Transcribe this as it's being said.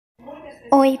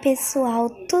Oi pessoal,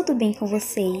 tudo bem com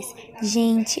vocês?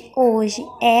 Gente, hoje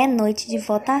é noite de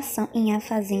votação em A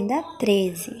Fazenda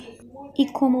 13. E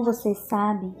como vocês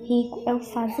sabem, Rico é o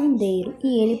fazendeiro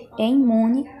e ele é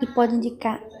imune e pode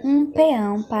indicar um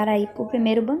peão para ir para o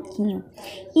primeiro banquinho.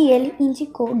 E ele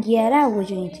indicou Gui Araújo,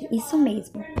 gente, isso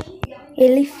mesmo.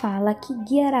 Ele fala que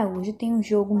Gui Araújo tem um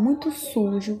jogo muito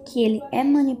sujo, que ele é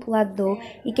manipulador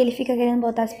e que ele fica querendo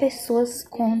botar as pessoas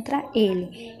contra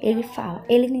ele. Ele fala,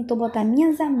 ele tentou botar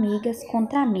minhas amigas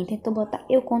contra mim, tentou botar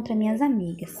eu contra minhas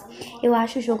amigas. Eu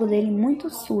acho o jogo dele muito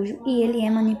sujo e ele é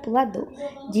manipulador,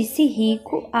 disse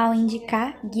Rico ao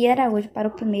indicar Gui Araújo para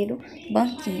o primeiro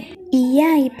banquinho. E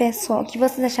aí, pessoal, o que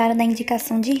vocês acharam da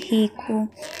indicação de Rico?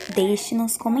 Deixe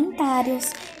nos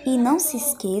comentários e não se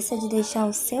esqueça de deixar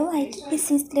o seu like e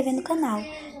se inscrever no canal.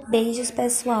 Beijos,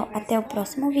 pessoal. Até o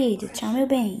próximo vídeo. Tchau, meu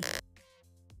bem.